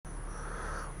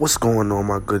What's going on,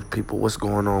 my good people? What's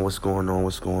going on? What's going on?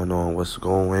 What's going on? What's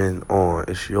going on?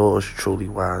 It's yours truly,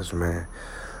 Wise Man.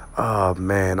 Oh,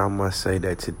 man, I must say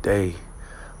that today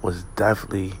was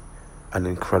definitely an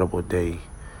incredible day.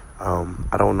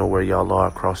 I don't know where y'all are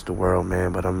across the world,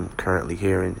 man, but I'm currently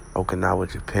here in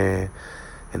Okinawa, Japan,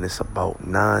 and it's about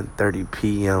 9:30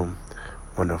 p.m.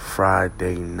 on a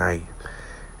Friday night.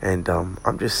 And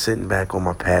I'm just sitting back on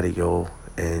my patio,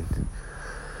 and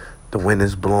the wind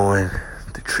is blowing,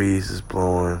 the trees is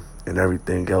blowing, and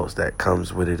everything else that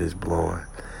comes with it is blowing.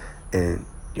 And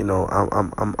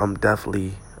I'm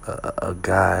definitely a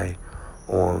guy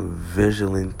on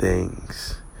visualing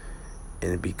things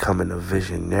and becoming a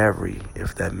visionary,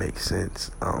 if that makes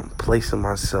sense. Placing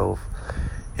myself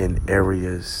in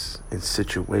areas, in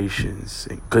situations,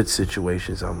 in good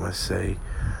situations, I must say,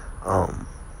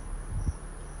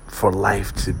 for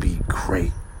life to be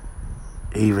great,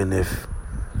 even if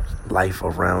life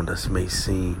around us may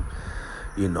seem,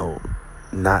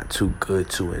 not too good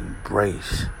to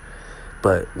embrace.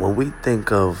 But when we think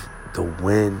of the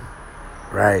wind,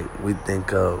 right, we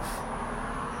think of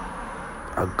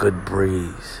a good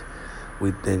breeze.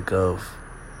 We think of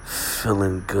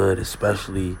feeling good,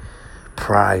 especially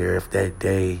prior, if that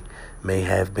day may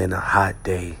have been a hot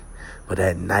day. But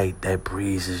at night, that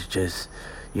breeze is just,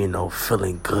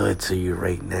 feeling good to you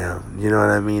right now. You know what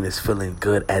I mean? It's feeling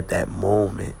good at that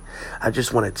moment. I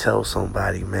just want to tell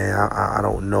somebody, man, I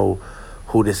don't know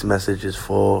who this message is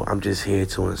for. I'm just here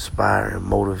to inspire and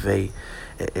motivate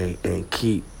and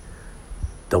keep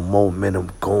the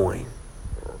momentum going.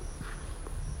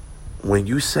 When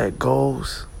you set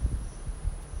goals,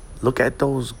 look at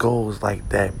those goals like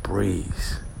that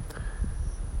breeze.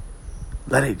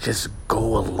 Let it just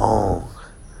go along.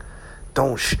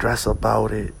 Don't stress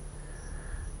about it.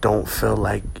 Don't feel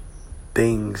like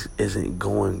things isn't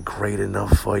going great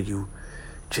enough for you.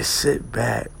 Just sit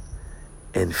back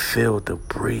and feel the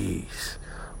breeze.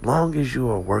 Long as you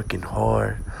are working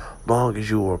hard, long as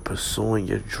you are pursuing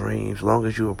your dreams, long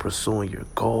as you are pursuing your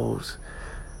goals,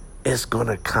 it's going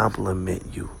to compliment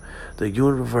you. The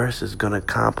universe is going to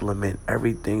compliment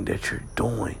everything that you're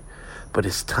doing. But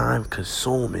it's time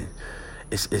consuming.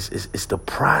 It's the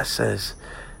process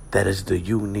that is the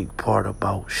unique part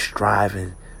about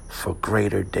striving for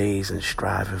greater days and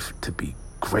striving to be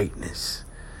greatness.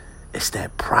 It's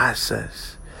that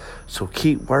process. So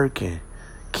keep working,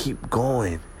 keep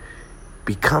going,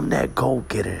 become that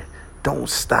go-getter. Don't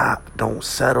stop, don't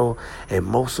settle, and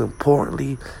most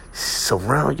importantly,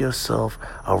 surround yourself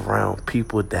around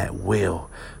people that will,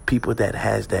 people that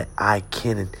has that I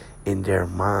can in their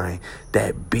mind,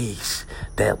 that beast,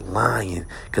 that lion.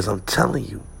 Because I'm telling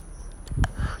you,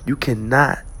 you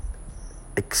cannot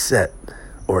accept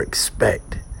or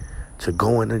expect to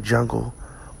go in the jungle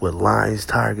with lions,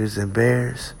 tigers, and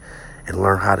bears and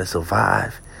learn how to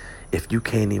survive if you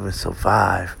can't even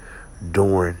survive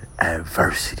during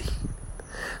adversity.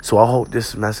 So I hope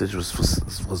this message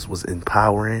was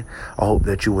empowering. I hope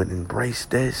that you would embrace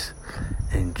this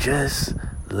and just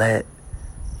let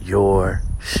your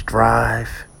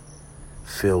strive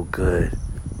feel good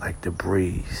like the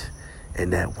breeze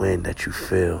and that wind that you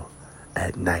feel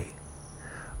at night.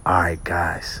 All right,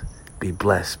 guys, be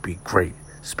blessed, be great,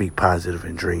 speak positive,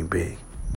 and dream big.